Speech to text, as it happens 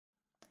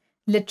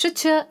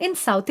Literature in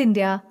South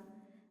India.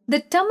 The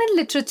Tamil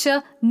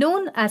literature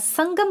known as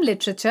Sangam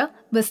literature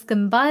was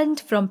combined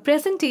from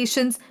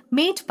presentations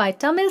made by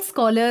Tamil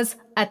scholars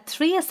at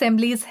 3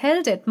 assemblies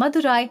held at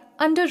Madurai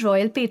under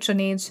royal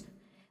patronage.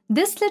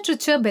 This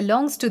literature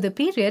belongs to the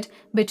period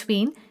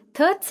between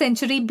 3rd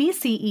century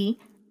BCE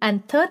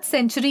and 3rd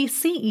century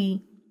CE.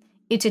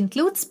 It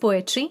includes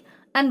poetry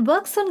and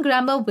works on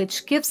grammar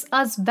which gives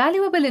us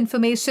valuable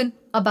information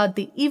about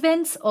the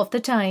events of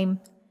the time.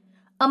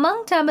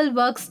 Among Tamil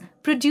works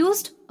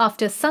produced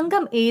after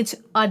Sangam age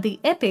are the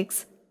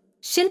epics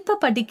Shilpa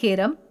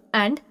Padikeram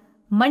and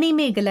Mani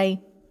Megalai.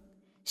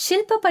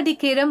 Shilpa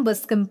Padikeram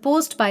was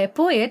composed by a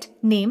poet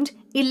named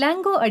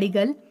Ilango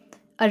Adigal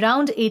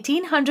around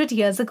 1800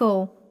 years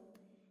ago.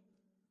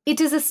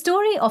 It is a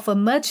story of a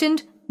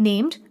merchant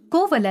named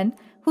Kovalan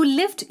who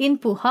lived in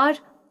Puhar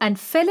and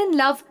fell in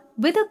love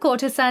with a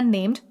courtesan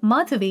named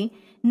Madhavi,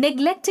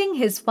 neglecting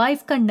his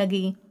wife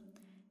Kannagi.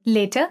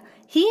 Later,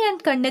 he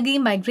and Kannagi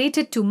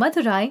migrated to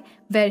Madurai,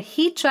 where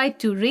he tried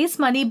to raise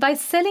money by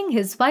selling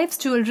his wife's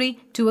jewelry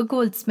to a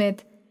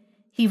goldsmith.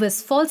 He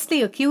was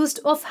falsely accused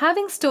of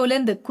having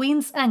stolen the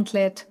queen's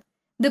anklet.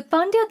 The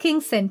Pandya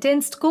king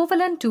sentenced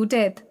Kovalan to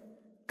death.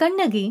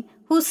 Kannagi,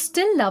 who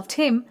still loved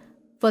him,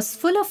 was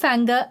full of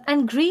anger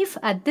and grief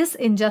at this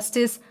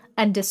injustice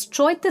and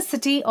destroyed the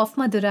city of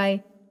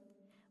Madurai.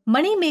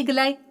 Mani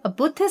Megalai, a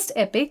Buddhist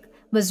epic,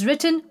 was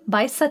written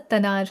by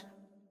Sattanar.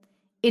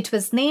 It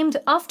was named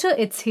after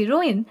its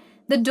heroine,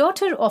 the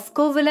daughter of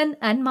Kovalan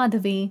and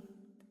Madhavi.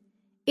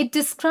 It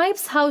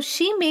describes how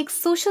she makes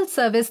social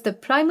service the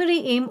primary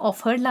aim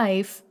of her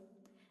life.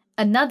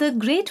 Another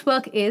great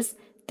work is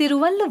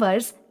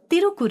Tiruvalluvar's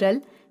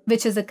Tirukural,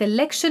 which is a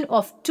collection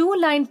of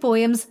 2-line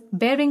poems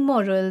bearing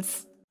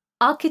morals.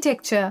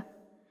 Architecture.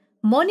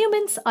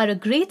 Monuments are a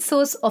great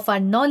source of our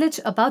knowledge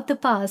about the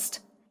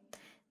past.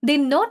 They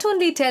not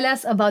only tell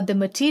us about the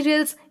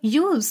materials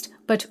used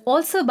but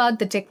also about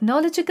the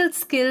technological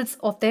skills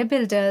of their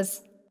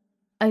builders.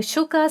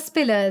 Ashoka's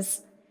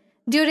pillars.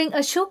 During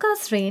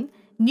Ashoka's reign,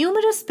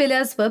 numerous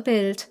pillars were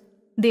built.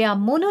 They are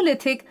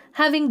monolithic,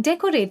 having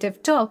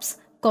decorative tops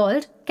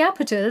called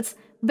capitals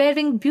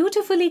bearing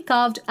beautifully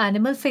carved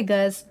animal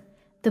figures.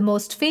 The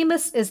most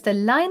famous is the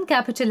lion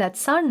capital at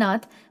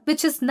Sarnath,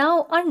 which is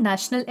now our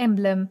national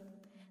emblem.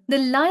 The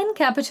lion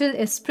capital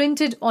is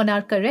printed on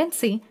our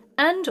currency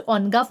and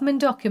on government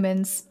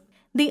documents.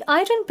 The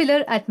iron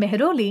pillar at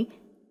Mehroli,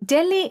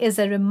 Delhi is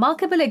a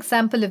remarkable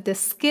example of the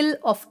skill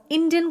of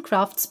Indian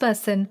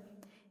craftsperson.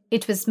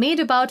 It was made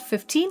about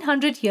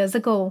 1500 years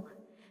ago.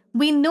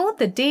 We know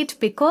the date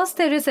because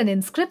there is an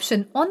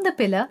inscription on the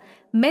pillar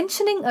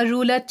mentioning a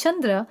ruler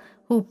Chandra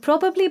who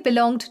probably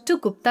belonged to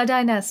Gupta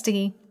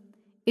dynasty.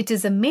 It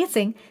is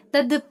amazing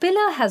that the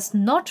pillar has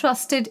not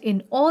rusted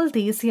in all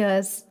these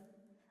years.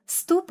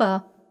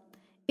 Stupa.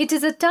 It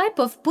is a type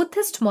of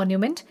Buddhist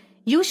monument,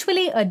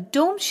 usually a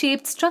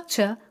dome-shaped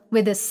structure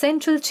with a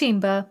central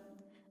chamber.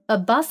 A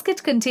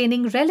basket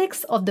containing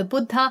relics of the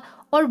Buddha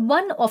or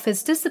one of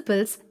his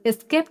disciples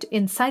is kept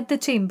inside the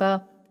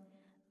chamber.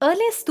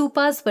 Early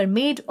stupas were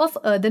made of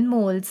earthen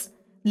molds.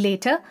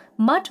 Later,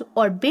 mud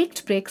or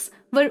baked bricks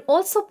were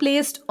also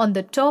placed on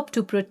the top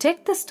to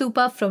protect the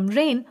stupa from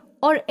rain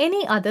or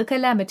any other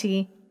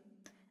calamity.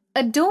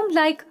 A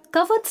dome-like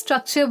covered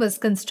structure was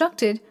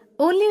constructed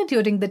only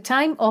during the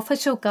time of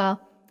Ashoka.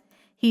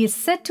 He is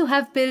said to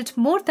have built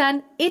more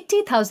than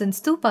 80,000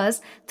 stupas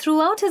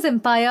throughout his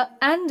empire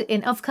and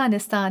in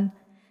Afghanistan.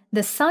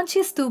 The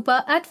Sanchi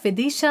stupa at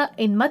Vidisha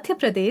in Madhya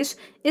Pradesh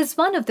is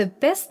one of the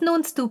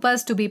best-known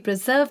stupas to be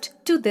preserved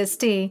to this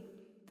day.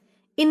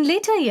 In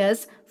later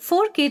years,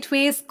 4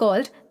 gateways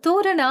called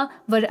Torana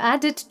were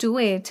added to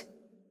it.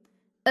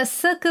 A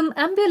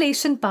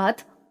circumambulation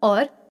path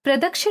or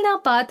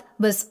Pradakshina path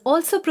was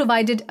also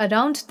provided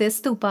around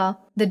this stupa.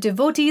 The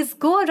devotees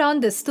go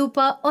around the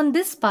stupa on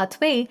this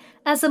pathway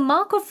as a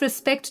mark of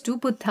respect to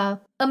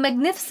Buddha. A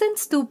magnificent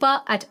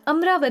stupa at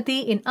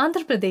Amravati in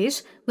Andhra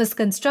Pradesh was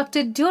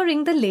constructed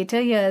during the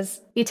later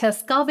years. It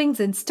has carvings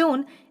in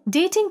stone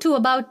dating to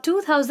about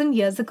 2000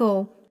 years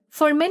ago.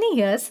 For many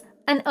years,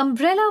 an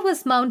umbrella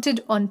was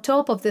mounted on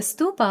top of the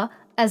stupa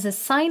as a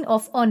sign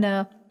of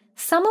honor.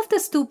 Some of the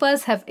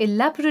stupas have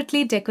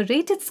elaborately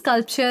decorated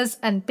sculptures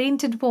and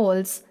painted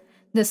walls.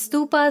 The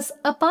stupas,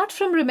 apart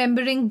from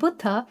remembering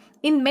Buddha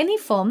in many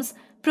forms,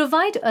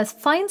 provide a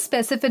fine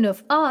specimen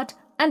of art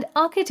and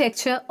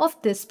architecture of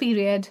this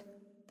period.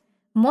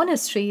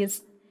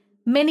 Monasteries.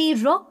 Many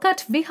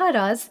rock-cut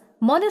viharas,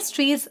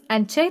 monasteries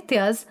and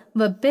chaityas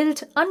were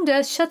built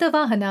under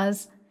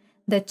Shatavahanas.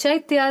 The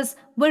chaityas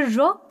were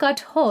rock-cut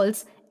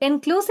halls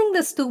enclosing the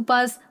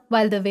stupas,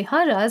 while the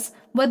viharas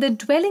were the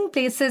dwelling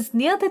places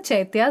near the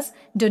chaityas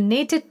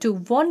donated to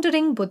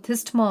wandering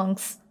Buddhist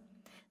monks.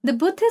 The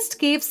Buddhist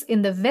caves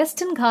in the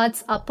Western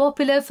Ghats are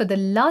popular for the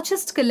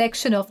largest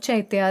collection of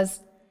chaityas.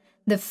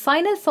 The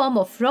final form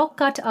of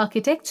rock-cut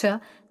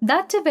architecture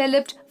that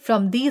developed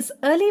from these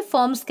early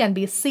forms can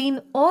be seen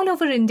all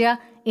over India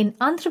in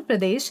Andhra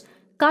Pradesh,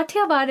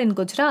 Kathiawar in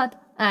Gujarat,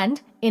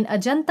 and in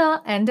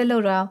Ajanta and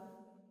Ellora.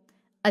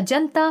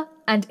 Ajanta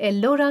and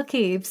Ellora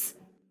caves.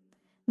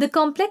 The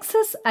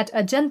complexes at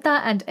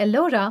Ajanta and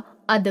Ellora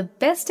are the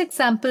best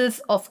examples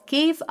of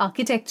cave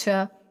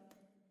architecture.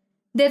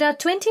 There are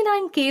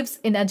 29 caves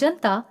in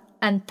Ajanta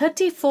and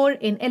 34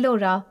 in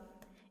Ellora.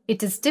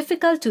 It is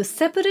difficult to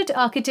separate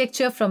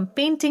architecture from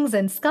paintings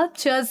and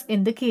sculptures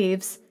in the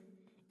caves.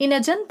 In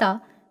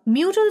Ajanta,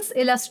 murals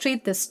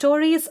illustrate the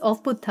stories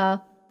of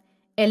Buddha.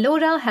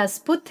 Ellora has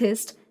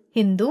Buddhist,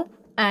 Hindu,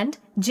 and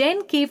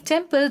Jain cave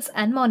temples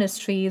and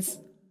monasteries.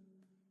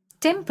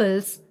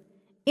 Temples.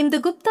 In the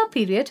Gupta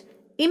period,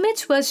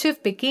 image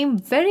worship became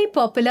very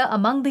popular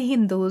among the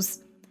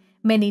Hindus.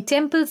 Many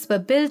temples were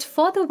built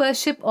for the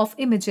worship of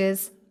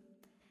images.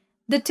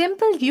 The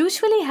temple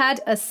usually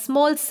had a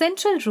small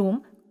central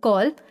room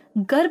called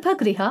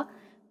Garbhagriha,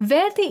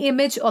 where the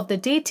image of the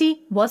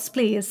deity was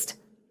placed.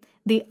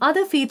 The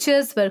other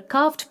features were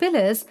carved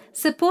pillars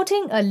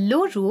supporting a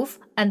low roof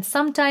and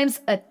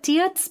sometimes a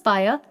tiered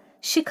spire,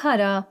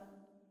 shikhara.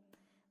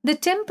 The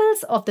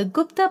temples of the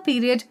Gupta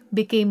period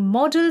became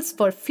models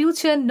for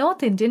future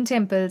North Indian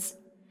temples.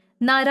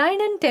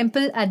 Narayanan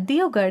Temple at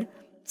Deogarh,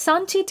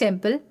 Sanchi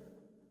Temple,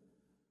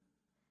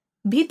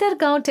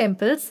 Bhitargaon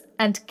temples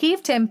and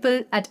cave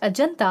temple at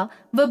Ajanta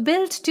were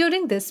built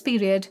during this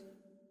period.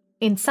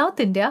 In South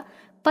India,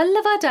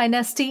 Pallava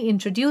dynasty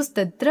introduced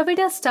the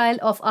Dravida style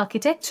of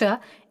architecture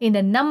in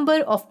a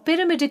number of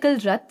pyramidical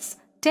raths,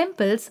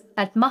 temples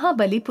at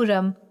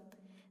Mahabalipuram.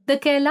 The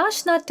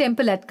Kailashnath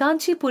temple at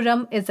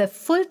Kanchipuram is a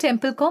full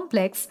temple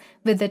complex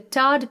with a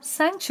tarred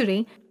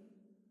sanctuary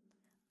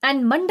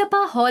and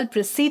mandapa hall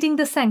preceding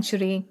the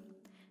sanctuary.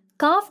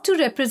 Carved to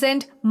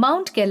represent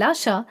Mount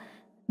Kailasha,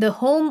 the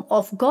home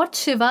of God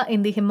Shiva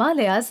in the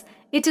Himalayas,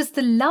 it is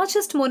the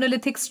largest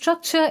monolithic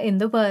structure in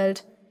the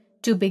world.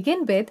 To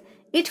begin with,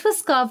 it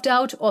was carved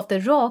out of the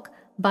rock,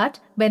 but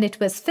when it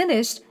was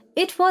finished,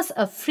 it was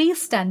a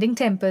freestanding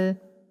temple.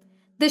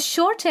 The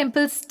short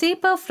temples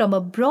taper from a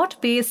broad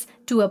base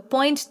to a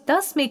point,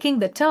 thus making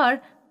the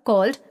tower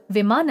called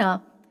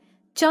Vimana.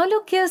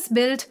 Chalukyas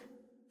built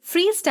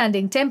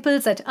freestanding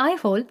temples at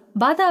Aihole,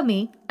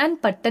 Badami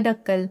and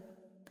Pattadakkal.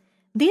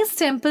 These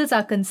temples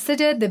are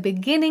considered the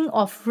beginning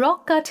of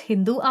rock-cut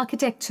Hindu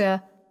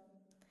architecture.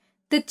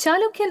 The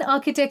Chalukyan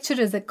architecture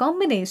is a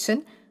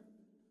combination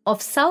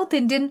of South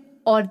Indian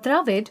or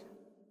Dravid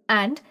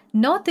and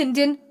North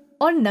Indian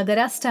or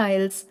Nagara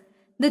styles.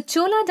 The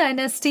Chola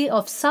dynasty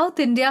of South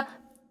India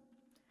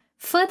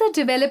further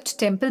developed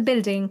temple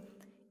building.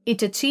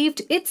 It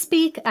achieved its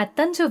peak at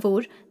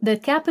Tanjavur, the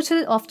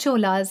capital of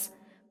Cholas.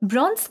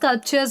 Bronze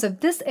sculptures of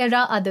this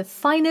era are the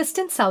finest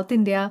in South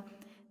India.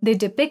 They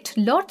depict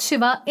Lord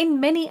Shiva in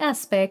many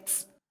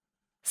aspects.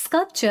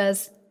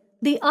 Sculptures.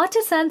 The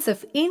artisans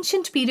of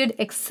ancient period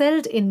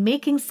excelled in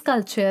making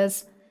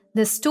sculptures.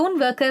 The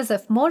stoneworkers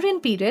of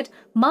Mauryan period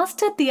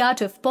mastered the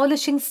art of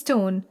polishing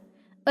stone.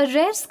 A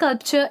rare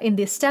sculpture in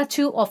the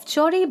statue of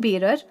Chauri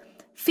Bearer,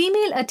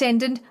 female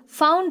attendant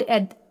found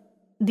at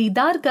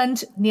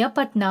Didarganj near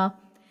Patna.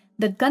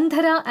 The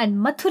Gandhara and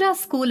Mathura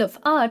school of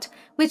art,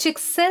 which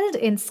excelled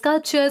in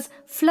sculptures,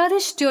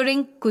 flourished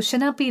during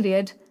Kushana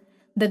period.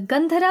 The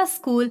Gandhara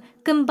school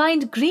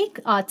combined Greek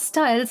art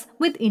styles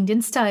with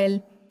Indian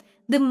style.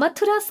 The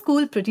Mathura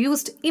school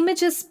produced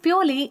images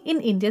purely in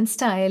Indian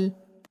style.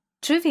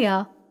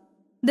 Trivia.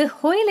 The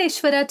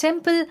Hoyleshwara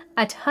temple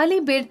at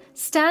Halibid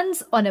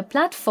stands on a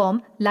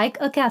platform like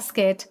a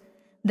casket.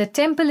 The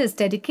temple is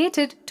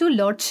dedicated to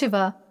Lord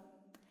Shiva.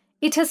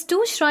 It has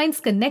 2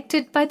 shrines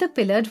connected by the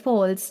pillared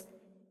walls.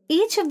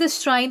 Each of the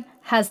shrine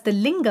has the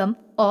lingam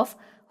of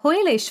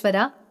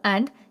Hoyleshwara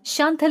and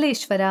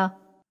Shantaleshwara.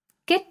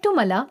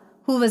 Kettumala,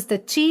 who was the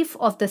chief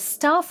of the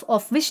staff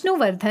of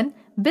Vishnuvardhan,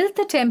 built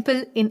the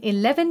temple in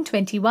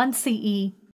 1121 CE.